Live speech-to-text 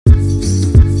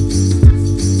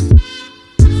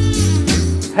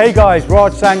Hey guys,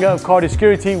 Raj Sangha of Car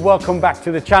Security. Welcome back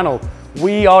to the channel.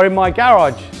 We are in my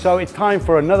garage, so it's time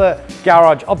for another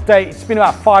garage update. It's been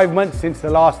about 5 months since the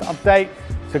last update.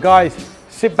 So guys,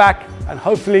 sit back and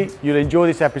hopefully you'll enjoy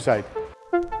this episode.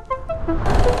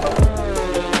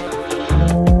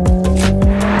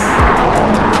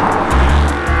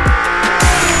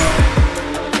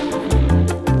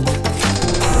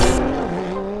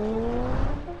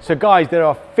 So guys, there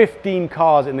are 15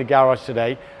 cars in the garage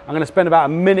today. I'm going to spend about a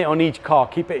minute on each car,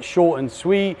 keep it short and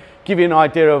sweet, give you an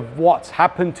idea of what's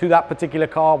happened to that particular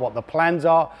car, what the plans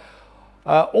are.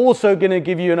 Also going to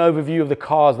give you an overview of the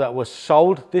cars that were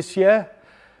sold this year,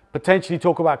 potentially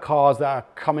talk about cars that are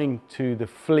coming to the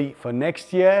fleet for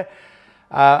next year.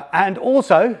 And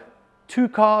also, 2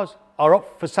 cars are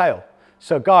up for sale.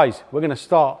 So guys, we're going to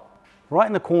start right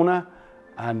in the corner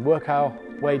and work our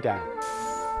way down.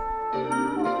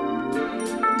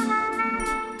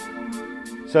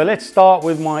 So let's start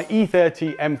with my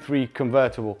E30 M3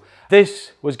 Convertible.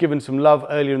 This was given some love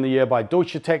earlier in the year by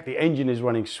Deutsche Tech. The engine is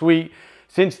running sweet.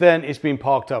 Since then, it's been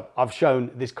parked up. I've shown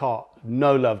this car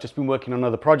no love, just been working on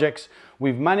other projects.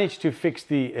 We've managed to fix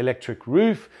the electric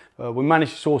roof. We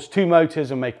managed to source 2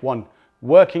 motors and make 1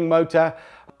 working motor.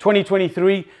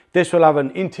 2023, this will have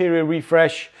an interior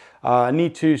refresh. I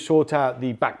need to sort out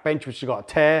the back bench, which has got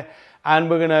a tear. And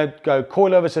we're gonna go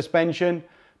coilover suspension,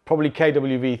 probably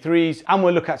KWV3s, and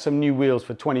we'll look at some new wheels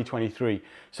for 2023.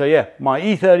 So yeah, my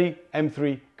E30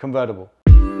 M3 Convertible.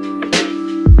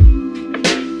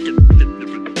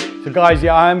 So guys,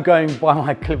 yeah, I am going by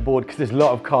my clipboard because there's a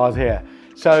lot of cars here.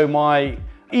 So my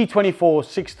E24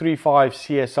 635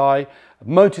 CSI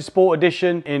Motorsport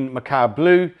Edition in Macau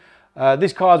Blue.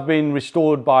 This car's been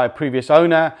restored by a previous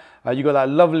owner. You've got that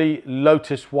lovely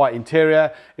Lotus white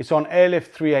interior. It's on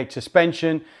airlift 3/8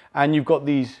 suspension, and you've got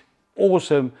these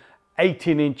awesome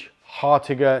 18-inch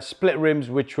Hartiger split rims,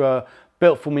 which were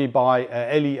built for me by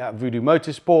Ellie at Voodoo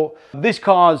Motorsport. This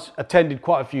car's attended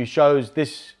quite a few shows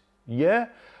this year.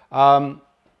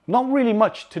 Not really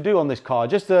much to do on this car,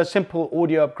 just a simple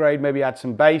audio upgrade, maybe add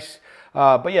some bass.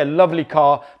 But yeah, lovely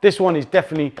car. This one is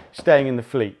definitely staying in the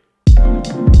fleet.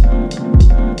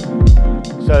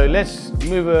 So let's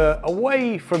move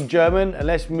away from German and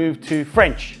let's move to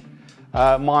French.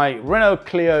 My Renault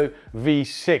Clio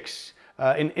V6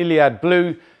 in Iliad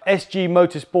Blue. SG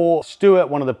Motorsport, Stuart,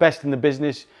 one of the best in the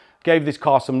business, gave this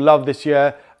car some love this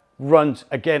year. Runs,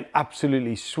 again,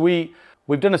 absolutely sweet.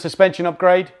 We've done a suspension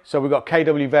upgrade, so we've got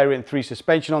KW Variant 3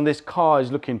 suspension on this. Car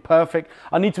is looking perfect.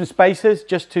 I need some spacers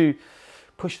just to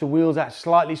push the wheels out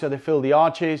slightly so they fill the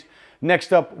arches.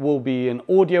 Next up will be an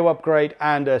audio upgrade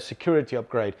and a security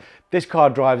upgrade. This car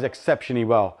drives exceptionally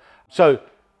well. So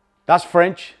that's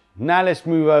French. Now let's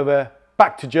move over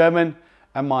back to German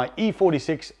and my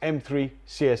E46 M3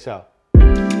 CSL.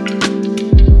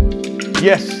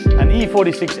 Yes, an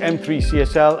E46 M3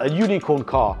 CSL, a unicorn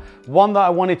car, one that I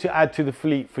wanted to add to the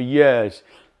fleet for years.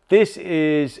 This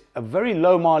is a very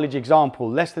low mileage example,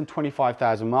 less than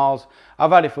 25,000 miles.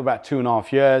 I've had it for about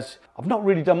 2.5 years. I've not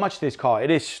really done much to this car.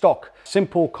 It is stock,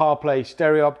 simple CarPlay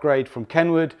stereo upgrade from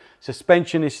Kenwood.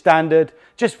 Suspension is standard,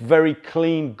 just very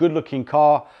clean, good looking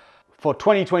car. For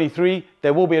 2023,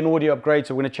 there will be an audio upgrade,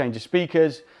 so we're going to change the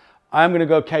speakers. I am going to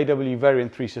go KW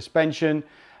Variant 3 suspension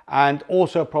and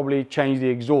also probably change the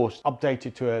exhaust, update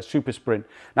it to a Super Sprint.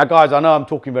 Now guys, I know I'm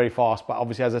talking very fast, but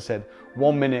obviously, as I said,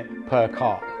 1 minute per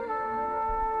car.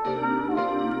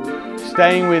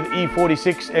 Staying with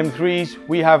E46 M3s,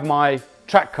 we have my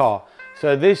track car.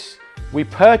 So this we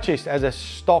purchased as a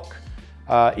stock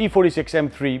E46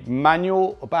 M3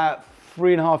 manual about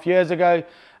 3.5 years ago.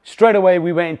 Straight away,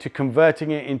 we went into converting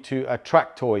it into a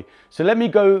track toy. So let me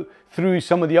go through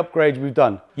some of the upgrades we've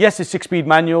done. Yes, it's 6-speed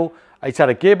manual. It's had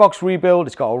a gearbox rebuild.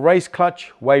 It's got a race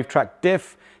clutch, wave track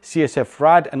diff, CSF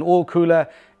rad, an oil cooler,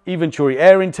 Venturi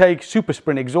air intake, Super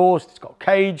Sprint exhaust. It's got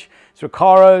cage, it's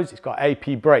Recaros, it's got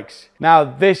AP brakes. Now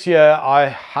this year, I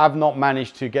have not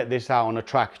managed to get this out on a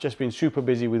track. Just been super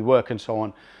busy with work and so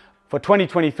on. For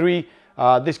 2023,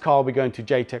 this car will be going to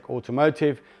JTech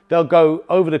Automotive. They'll go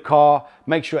over the car,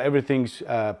 make sure everything's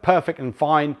perfect and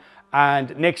fine.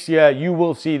 And next year, you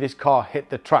will see this car hit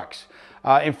the tracks.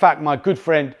 In fact, my good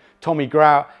friend, Tommy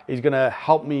Grau, is gonna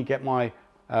help me get my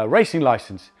racing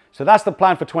license. So that's the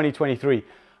plan for 2023.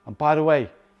 And by the way,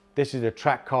 this is a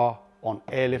track car on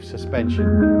airlift suspension.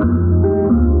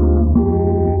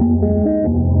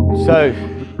 So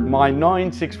my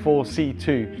 964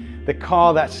 C2, the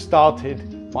car that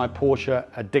started my Porsche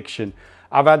addiction.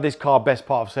 I've had this car best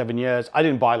part of 7 years. I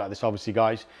didn't buy it like this, obviously,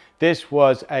 guys. This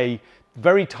was a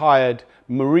very tired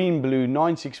marine blue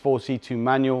 964 C2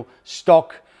 manual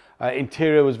stock.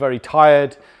 Interior was very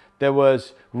tired. There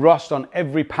was rust on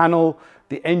every panel.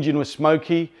 The engine was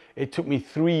smoky. It took me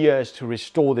 3 years to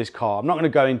restore this car. I'm not going to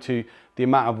go into the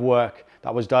amount of work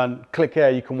that was done. Click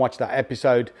here, you can watch that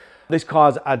episode. This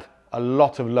car's had a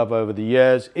lot of love over the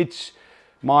years. It's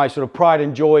my sort of pride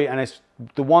and joy, and it's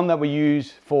the one that we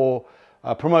use for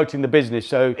promoting the business.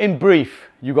 So in brief,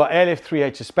 you've got airlift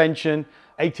 3H suspension,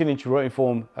 18-inch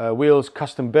rotiform wheels,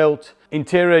 custom built.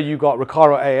 Interior, you got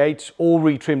Recaro A8s, all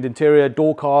retrimmed interior,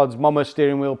 door cards, Momo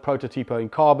steering wheel, Prototipo in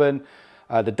carbon.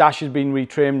 The dash has been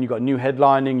retrimmed, you've got new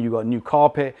headlining, you've got new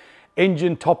carpet.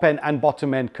 Engine, top end and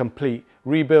bottom end complete.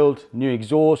 Rebuild, new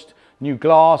exhaust, new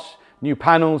glass, new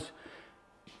panels.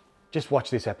 Just watch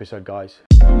this episode, guys.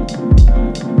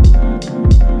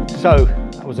 So,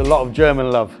 that was a lot of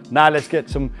German love. Now let's get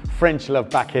some French love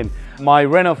back in. My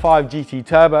Renault 5 GT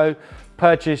Turbo,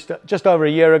 purchased just over a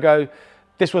year ago.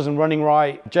 This wasn't running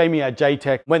right. Jamie at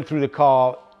JTech went through the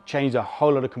car, changed a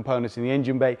whole lot of components in the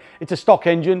engine bay. It's a stock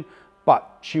engine,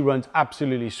 but she runs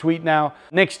absolutely sweet now.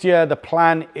 Next year, the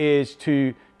plan is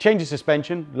to change the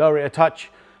suspension, lower it a touch,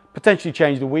 potentially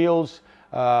change the wheels,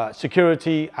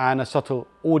 security, and a subtle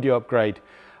audio upgrade.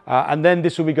 And then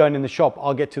this will be going in the shop.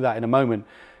 I'll get to that in a moment.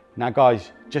 Now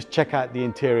guys, just check out the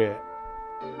interior.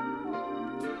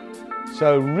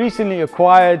 So recently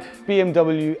acquired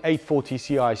BMW 840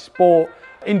 Ci Sport,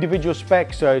 individual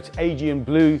spec, so it's Aegean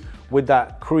blue with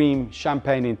that cream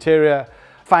champagne interior.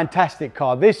 Fantastic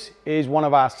car. This is one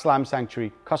of our Slam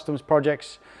Sanctuary customs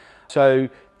projects. So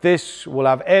this will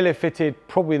have airlift fitted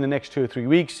probably in the next 2 or 3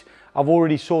 weeks. I've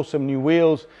already sourced some new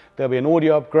wheels. There'll be an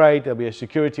audio upgrade, there'll be a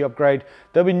security upgrade.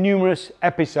 There'll be numerous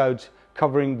episodes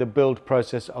covering the build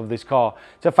process of this car.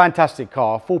 It's a fantastic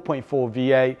car, 4.4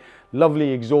 V8,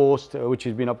 lovely exhaust, which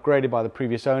has been upgraded by the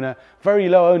previous owner. Very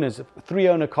low owners,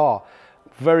 3-owner car.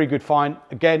 Very good find.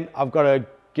 Again, I've got to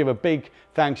give a big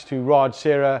thanks to Raj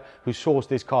Sera, who sourced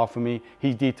this car for me.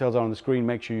 His details are on the screen.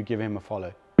 Make sure you give him a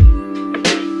follow.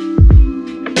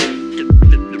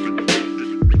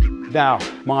 Now,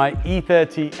 my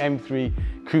E30 M3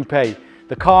 Coupe,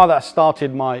 the car that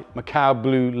started my Macau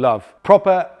Blue love.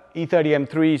 Proper E30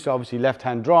 M3, so obviously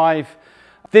left-hand drive.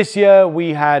 This year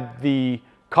we had the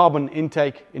carbon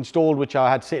intake installed, which I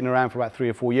had sitting around for about 3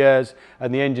 or 4 years,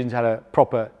 and the engine's had a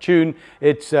proper tune.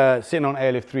 It's sitting on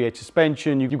airlift 3H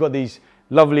suspension. You've got these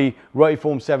lovely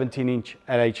rotiform 17-inch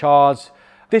LHRs.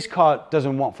 This car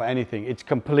doesn't want for anything. It's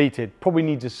completed, probably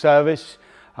needs a service.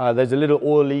 There's a little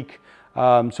oil leak,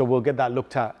 so we'll get that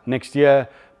looked at next year.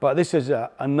 But this is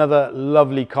another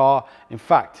lovely car. In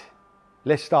fact,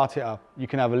 let's start it up. You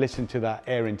can have a listen to that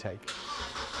air intake.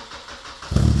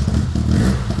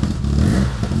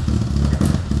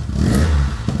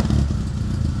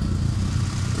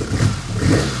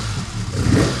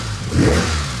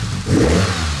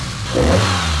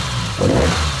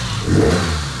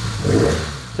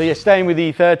 So you're staying with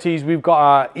E30s, we've got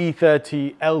our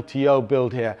E30 LTO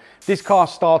build here. This car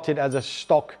started as a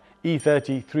stock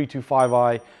E30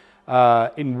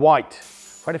 325i in white.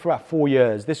 Had it for about 4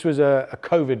 years. This was a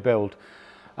COVID build.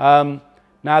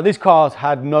 Now this car's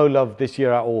had no love this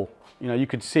year at all. You know, you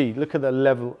could see, look at the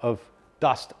level of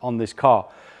dust on this car.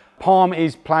 Palm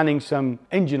is planning some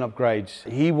engine upgrades.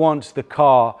 He wants the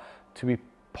car to be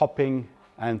popping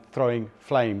and throwing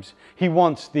flames. He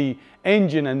wants the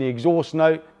engine and the exhaust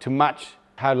note to match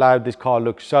how loud this car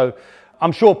looks. So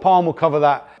I'm sure Palm will cover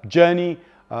that journey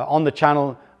on the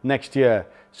channel next year.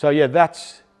 So yeah,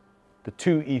 that's the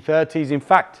 2 E30s. In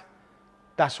fact,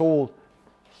 that's all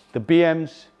the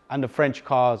BMs and the French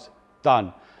cars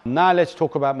done. Now let's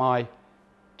talk about my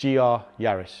GR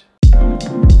Yaris.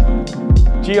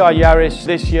 GR Yaris,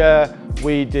 this year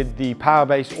we did the power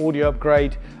base audio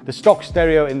upgrade. The stock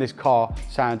stereo in this car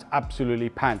sounds absolutely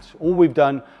pants. All we've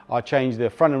done are change the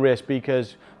front and rear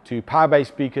speakers to power base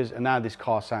speakers, and now this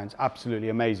car sounds absolutely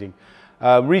amazing.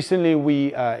 Recently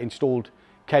we installed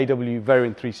KW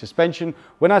Variant 3 suspension.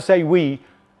 When I say we,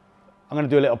 I'm going to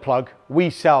do a little plug.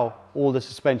 We sell all the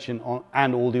suspension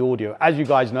and all the audio, as you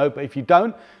guys know, but if you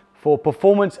don't, for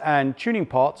performance and tuning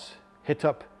parts, hit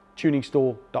up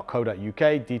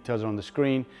tuningstore.co.uk. Details are on the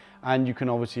screen, and you can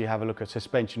obviously have a look at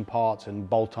suspension parts and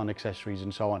bolt-on accessories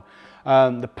and so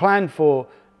on. The plan for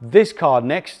this car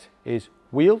next is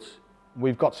wheels.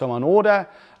 We've got some on order.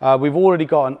 We've already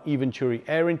got an Eventuri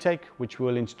air intake, which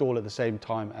we'll install at the same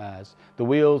time as the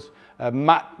wheels.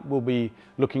 Matt will be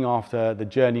looking after the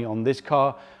journey on this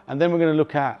car. And then we're going to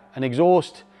look at an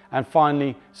exhaust, and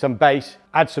finally some bass,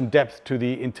 add some depth to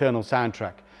the internal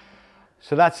soundtrack.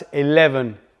 So that's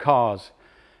 11 cars.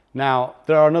 Now,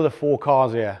 there are another 4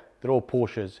 cars here. They're all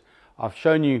Porsches. I've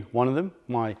shown you one of them,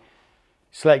 my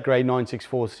slate grey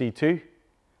 964 C2.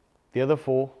 The other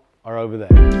 4 are over there.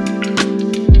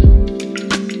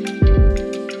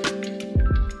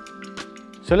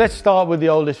 So let's start with the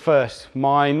oldest first.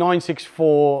 My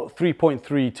 964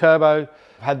 3.3 turbo.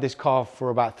 I've had this car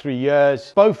for about 3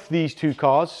 years. Both these two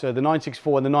cars, so the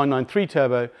 964 and the 993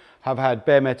 turbo, have had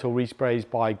bare metal resprays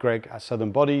by Greg at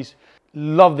Southern Bodies.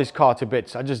 Love this car to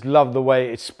bits. I just love the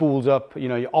way it spools up, you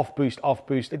know, your off boost.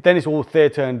 Then it's all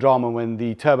theatre and drama when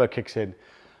the turbo kicks in.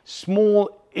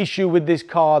 Small issue with this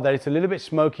car that it's a little bit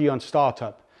smoky on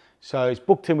startup. So it's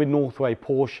booked in with Northway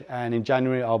Porsche, and in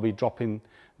January I'll be dropping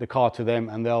the car to them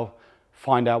and they'll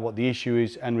find out what the issue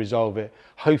is and resolve it.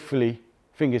 Hopefully,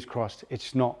 fingers crossed,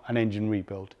 it's not an engine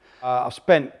rebuild. I've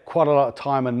spent quite a lot of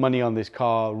time and money on this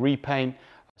car, repaint,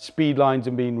 speed lines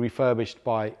have been refurbished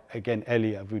by, again,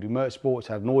 Ellie at Voodoo Motorsports,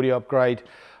 had an audio upgrade.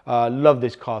 Love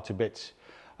this car to bits.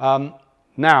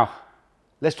 Now,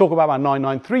 let's talk about my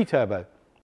 993 turbo.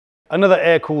 Another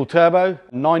air-cooled turbo,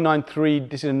 993,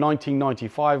 this is a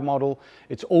 1995 model.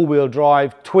 It's all-wheel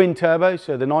drive, twin turbo,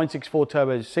 so the 964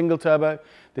 turbo is single turbo.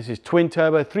 This is twin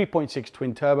turbo, 3.6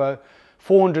 twin turbo,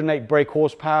 408 brake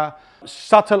horsepower.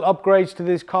 Subtle upgrades to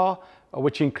this car,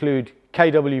 which include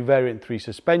KW variant 3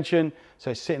 suspension,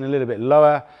 so it's sitting a little bit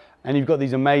lower, and you've got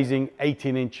these amazing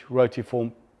 18-inch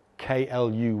rotiform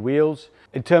KLU wheels.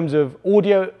 In terms of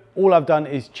audio, all I've done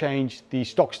is change the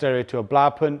stock stereo to a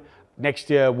Blaupunkt.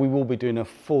 Next year, we will be doing a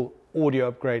full audio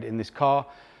upgrade in this car.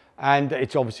 And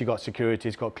it's obviously got security,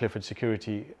 it's got Clifford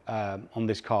security on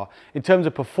this car. In terms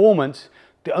of performance,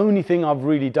 the only thing I've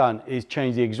really done is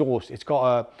change the exhaust. It's got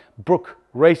a Brook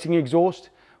racing exhaust,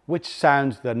 which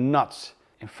sounds the nuts.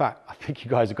 In fact, I think you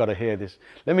guys have got to hear this.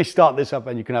 Let me start this up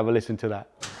and you can have a listen to that.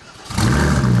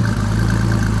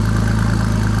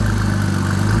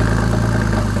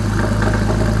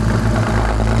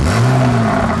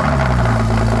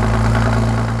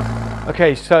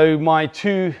 Okay, so my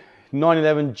two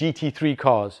 911 GT3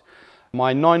 cars.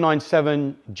 My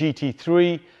 997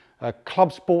 GT3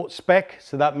 Club Sport spec,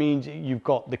 so that means you've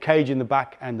got the cage in the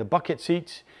back and the bucket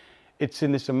seats. It's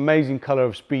in this amazing color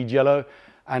of speed yellow,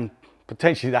 and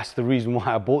potentially that's the reason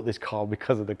why I bought this car,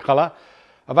 because of the color.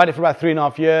 I've had it for about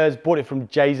 3.5 years, bought it from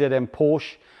JZM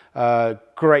Porsche,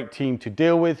 great team to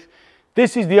deal with.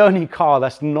 This is the only car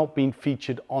that's not been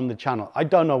featured on the channel. I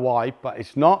don't know why, but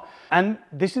it's not. And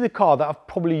this is the car that I've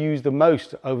probably used the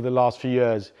most over the last few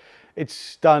years.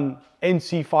 It's done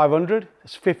NC 500,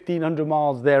 it's 1,500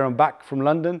 miles there and back from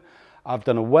London. I've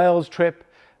done a Wales trip,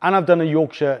 and I've done a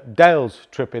Yorkshire Dales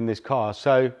trip in this car.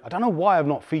 So I don't know why I've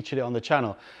not featured it on the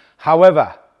channel.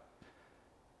 However,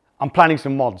 I'm planning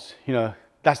some mods. You know,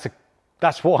 that's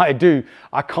what I do.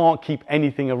 I can't keep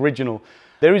anything original.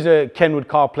 There is a Kenwood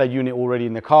CarPlay unit already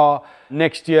in the car.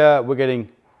 Next year, we're getting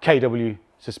KW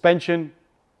suspension.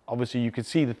 Obviously, you can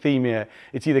see the theme here.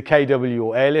 It's either KW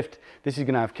or airlift. This is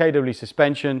gonna have KW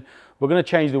suspension. We're gonna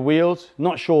change the wheels.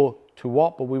 Not sure to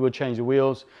what, but we will change the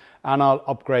wheels, and I'll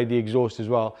upgrade the exhaust as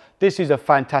well. This is a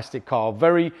fantastic car.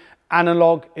 Very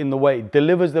analog in the way it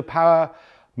delivers the power.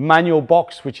 Manual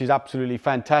box, which is absolutely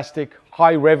fantastic.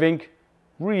 High revving.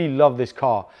 Really love this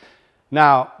car.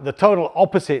 Now, the total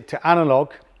opposite to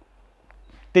analog,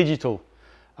 digital.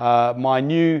 My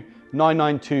new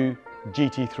 992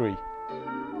 GT3.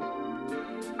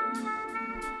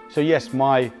 So yes,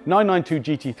 my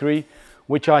 992 GT3,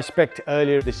 which I spec'd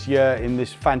earlier this year in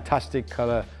this fantastic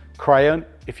color crayon.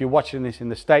 If you're watching this in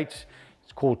the States,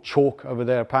 it's called chalk over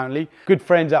there apparently. Good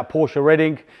friends at Porsche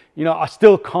Reading. You know, I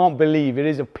still can't believe, it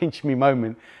is a pinch me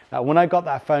moment, that when I got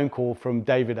that phone call from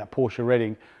David at Porsche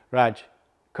Reading, Raj,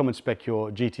 come and spec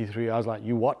your GT3. I was like,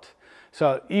 you what?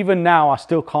 So even now, I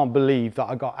still can't believe that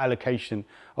I got allocation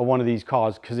of one of these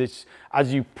cars, because it's,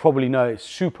 as you probably know, it's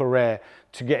super rare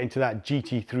to get into that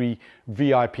GT3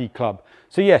 VIP club.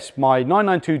 So yes, my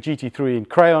 992 GT3 in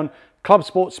crayon, Club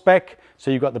Sport spec.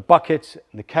 So you've got the buckets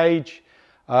and the cage.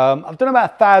 I've done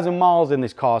about 1,000 miles in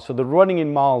this car, so the running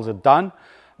in miles are done.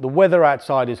 The weather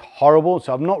outside is horrible,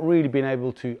 so I've not really been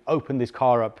able to open this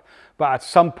car up. But at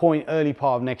some point, early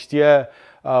part of next year,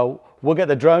 we'll get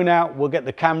the drone out, we'll get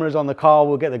the cameras on the car,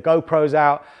 we'll get the GoPros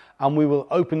out, and we will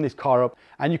open this car up,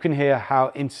 and you can hear how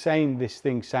insane this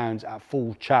thing sounds at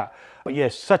full chat. But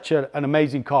yes, such an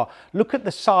amazing car. Look at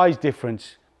the size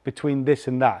difference between this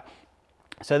and that.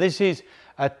 So this is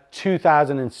a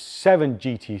 2007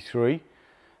 GT3.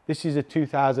 This is a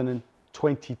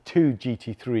 2022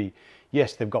 GT3.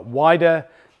 Yes, they've got wider,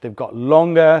 they've got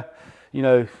longer, you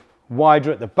know,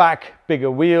 wider at the back,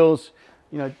 bigger wheels,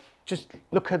 you know, just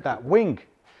look at that wing.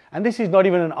 And this is not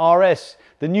even an RS.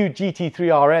 The new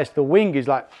GT3 RS, the wing is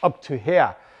like up to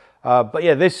here. But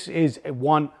yeah, this is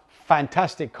one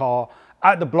fantastic car.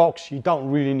 At the blocks, you don't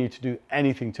really need to do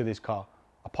anything to this car.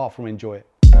 apart from enjoy it.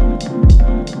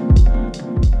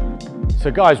 So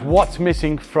guys, what's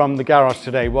missing from the garage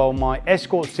today? Well, my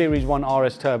Escort Series 1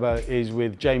 RS Turbo is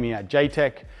with Jamie at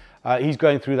JTech. He's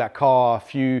going through that car, a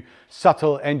few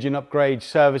subtle engine upgrades,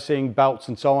 servicing, belts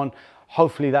and so on.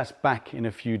 Hopefully that's back in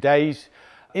a few days.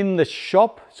 In the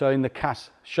shop, so in the CAS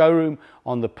showroom,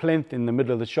 on the plinth in the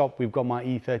middle of the shop, we've got my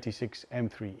E36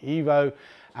 M3 Evo.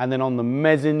 And then on the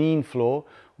mezzanine floor,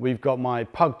 we've got my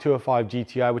Pug 205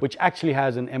 GTI, which actually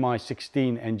has an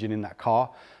MI16 engine in that car.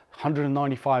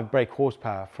 195 brake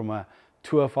horsepower from a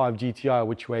 205 GTI,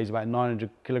 which weighs about 900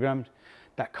 kilograms.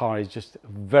 That car is just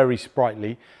very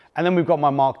sprightly. And then we've got my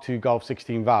Mark II Golf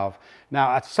 16 valve.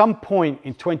 Now, at some point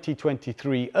in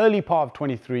 2023, early part of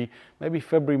 23, maybe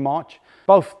February, March,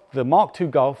 both the Mark II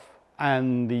Golf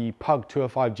and the Pug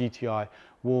 205 GTI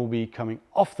will be coming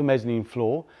off the mezzanine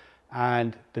floor,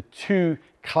 and the two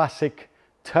classic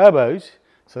turbos,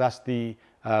 so that's the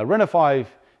Renault 5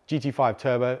 GT5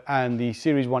 Turbo and the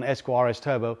Series 1 Escort RS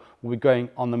Turbo, will be going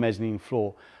on the mezzanine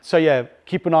floor. So yeah,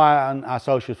 keep an eye on our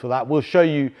socials for that. We'll show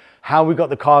you how we got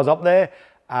the cars up there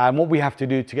and what we have to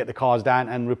do to get the cars down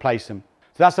and replace them.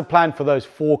 So that's the plan for those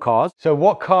 4 cars. So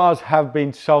what cars have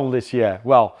been sold this year?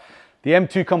 Well, the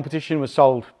M2 competition was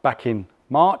sold back in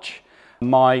March.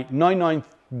 My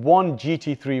 991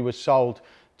 GT3 was sold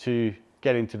to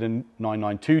get into the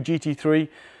 992 GT3.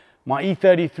 My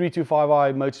E30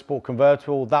 325i Motorsport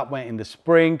Convertible, that went in the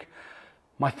spring.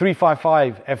 My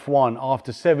 355 F1,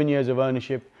 after 7 years of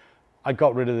ownership, I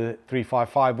got rid of the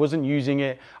 355, wasn't using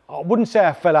it. I wouldn't say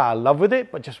I fell out of love with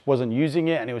it, but just wasn't using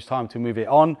it, and it was time to move it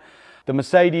on. The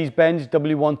Mercedes-Benz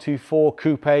W124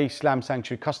 Coupe Slam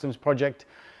Sanctuary Customs Project,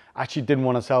 I actually didn't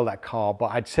want to sell that car, but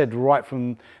I'd said right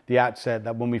from the outset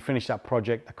that when we finished that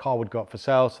project, the car would go up for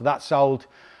sale, so that sold.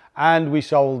 And we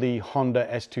sold the Honda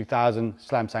S2000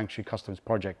 Slam Sanctuary Customs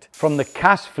Project. From the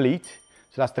CAS fleet,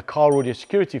 so that's the car audio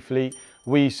security fleet,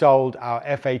 we sold our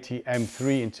F80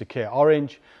 M3 in Sakir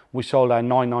Orange, we sold our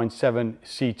 997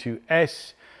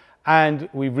 C2S, and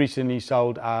we've recently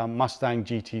sold our Mustang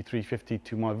GT350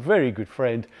 to my very good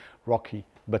friend, Rocky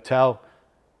Battelle.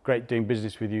 Great doing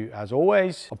business with you as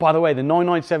always. Oh, by the way, the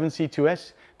 997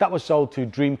 C2S, that was sold to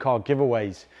Dream Car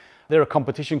Giveaways. They're a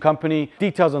competition company.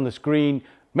 Details on the screen.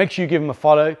 Make sure you give them a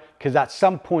follow, because at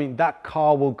some point that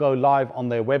car will go live on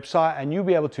their website and you'll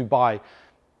be able to buy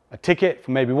a ticket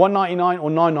for maybe $199 or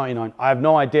 $999. I have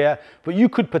no idea, but you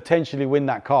could potentially win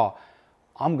that car.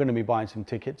 I'm going to be buying some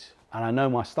tickets, and I know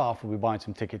my staff will be buying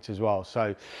some tickets as well.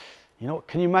 So, you know,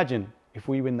 can you imagine if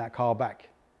we win that car back?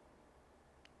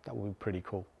 That would be pretty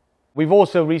cool. We've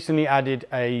also recently added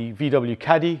a VW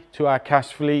Caddy to our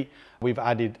CAS fleet. We've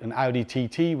added an Audi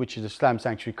TT, which is a Slam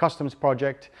Sanctuary Customs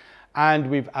project. And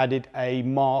we've added a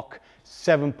Mark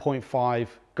 7.5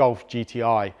 Golf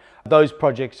GTI. Those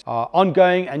projects are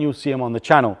ongoing and you'll see them on the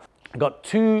channel. I've got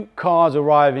 2 cars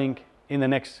arriving in the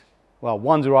next, well,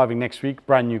 one's arriving next week,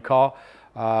 brand new car.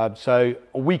 So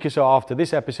a week or so after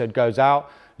this episode goes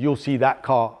out, you'll see that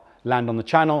car land on the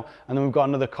channel. And then we've got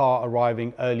another car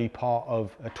arriving early part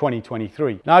of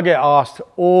 2023. Now I get asked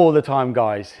all the time,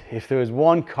 guys, if there was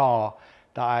one car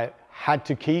that I had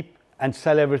to keep and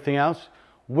sell everything else,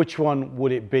 which one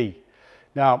would it be?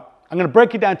 Now, I'm going to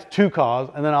break it down to 2 cars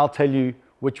and then I'll tell you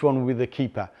which one will be the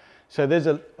keeper. So there's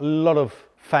a lot of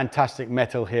fantastic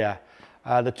metal here.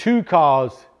 The 2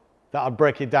 cars that I'll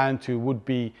break it down to would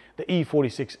be the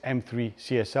E46 M3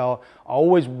 CSL. I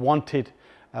always wanted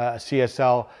a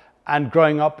CSL, and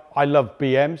growing up, I love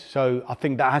BMs, so I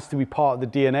think that has to be part of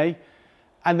the DNA.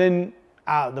 And then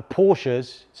the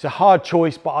Porsches, it's a hard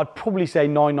choice, but I'd probably say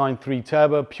 993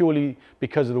 Turbo, purely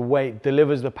because of the way it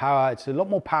delivers the power. It's a lot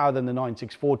more power than the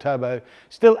 964 Turbo.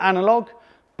 Still analog,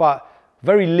 but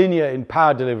very linear in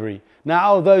power delivery. Now,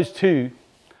 out of those 2,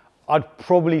 I'd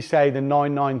probably say the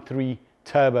 993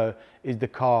 Turbo is the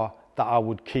car that I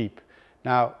would keep.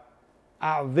 Now,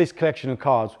 out of this collection of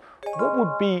cars, what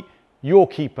would be your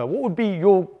keeper? What would be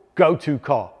your go-to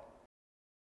car?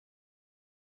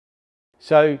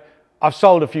 So, I've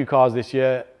sold a few cars this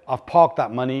year. I've parked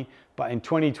that money, but in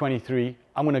 2023,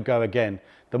 I'm going to go again.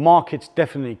 The market's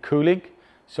definitely cooling,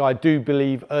 so I do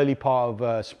believe early part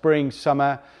of spring,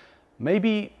 summer,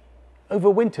 maybe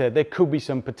over winter, there could be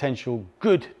some potential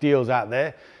good deals out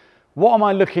there. What am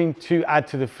I looking to add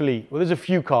to the fleet? Well, there's a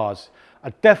few cars. I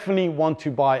definitely want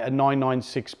to buy a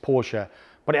 996 Porsche,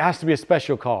 but it has to be a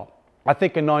special car. I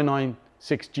think a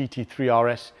 996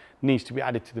 GT3 RS needs to be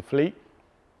added to the fleet.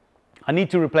 I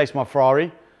need to replace my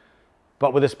Ferrari,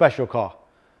 but with a special car.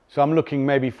 So I'm looking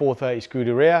maybe 430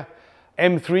 Scuderia.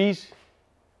 M3s,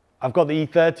 I've got the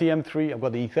E30 M3, I've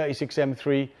got the E36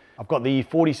 M3, I've got the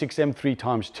E46 M3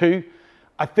 ×2.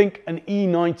 I think an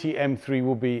E90 M3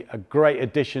 will be a great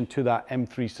addition to that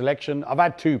M3 selection. I've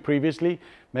had two previously.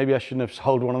 Maybe I shouldn't have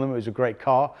sold one of them. It was a great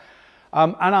car.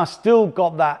 And I still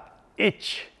got that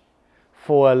itch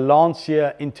for a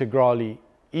Lancia Integrale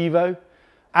Evo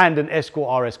and an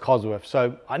Escort RS Cosworth.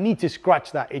 So I need to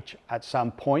scratch that itch at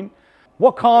some point.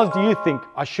 What cars do you think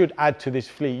I should add to this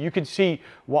fleet? You can see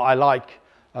what I like.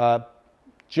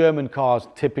 German cars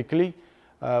typically.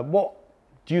 What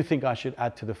do you think I should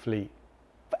add to the fleet?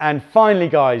 And finally,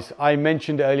 guys, I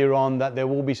mentioned earlier on that there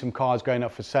will be some cars going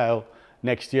up for sale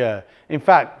next year. In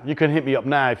fact, you can hit me up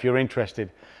now if you're interested.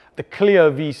 The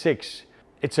Clio V6,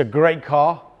 it's a great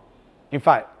car. In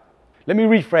fact, let me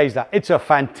rephrase that. It's a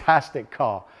fantastic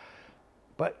car.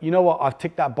 But you know what? I've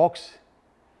ticked that box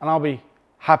and I'll be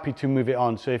happy to move it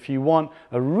on. So if you want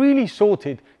a really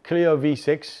sorted Clio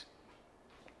V6,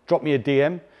 drop me a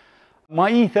DM. My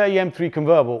E30 M3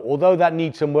 Convertible, although that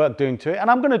needs some work doing to it,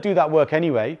 and I'm going to do that work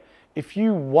anyway, if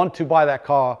you want to buy that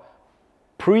car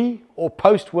pre or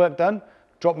post work done,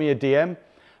 drop me a DM.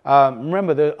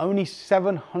 Remember, there are only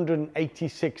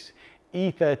 786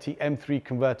 E30 M3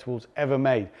 convertibles ever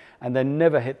made, and they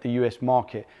never hit the US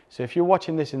market. So if you're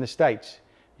watching this in the States,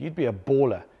 you'd be a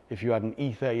baller if you had an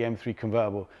E30 M3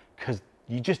 convertible, because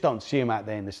you just don't see them out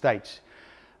there in the States.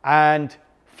 And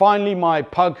finally, my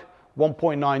Pug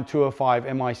 1.9 205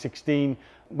 MI16,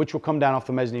 which will come down off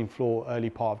the mezzanine floor early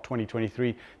part of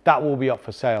 2023. That will be up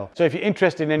for sale. So if you're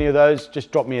interested in any of those,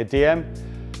 just drop me a DM.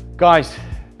 Guys,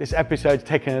 this episode's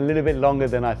taken a little bit longer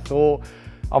than I thought.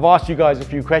 I've asked you guys a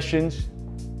few questions.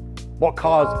 What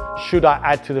cars should I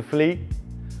add to the fleet?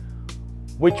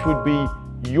 Which would be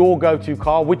your go-to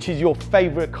car? Which is your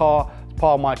favorite car as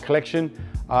part of my collection?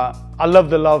 I love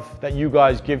the love that you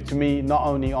guys give to me, not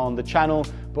only on the channel,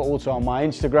 but also on my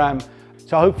Instagram.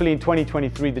 So hopefully in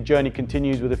 2023, the journey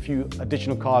continues with a few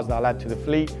additional cars that I'll add to the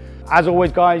fleet. As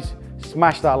always, guys,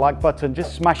 smash that like button.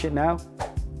 Just smash it now.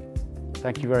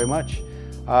 Thank you very much.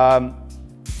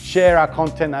 Share our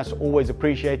content, that's always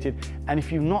appreciated. And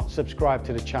if you've not subscribed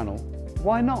to the channel,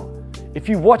 why not? If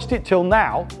you watched it till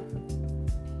now,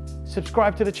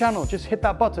 subscribe to the channel. Just hit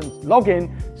that button, log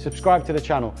in, subscribe to the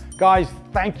channel. Guys,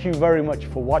 thank you very much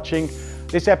for watching.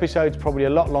 This episode's probably a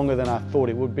lot longer than I thought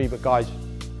it would be, but guys,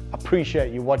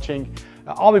 appreciate you watching.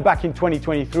 I'll be back in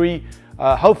 2023,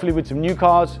 hopefully with some new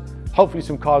cars, hopefully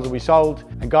some cars will be sold.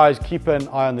 And guys, keep an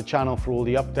eye on the channel for all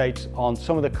the updates on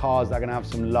some of the cars that are gonna have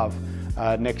some love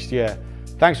next year.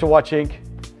 Thanks for watching.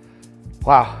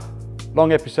 Wow,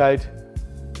 long episode.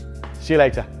 See you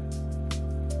later.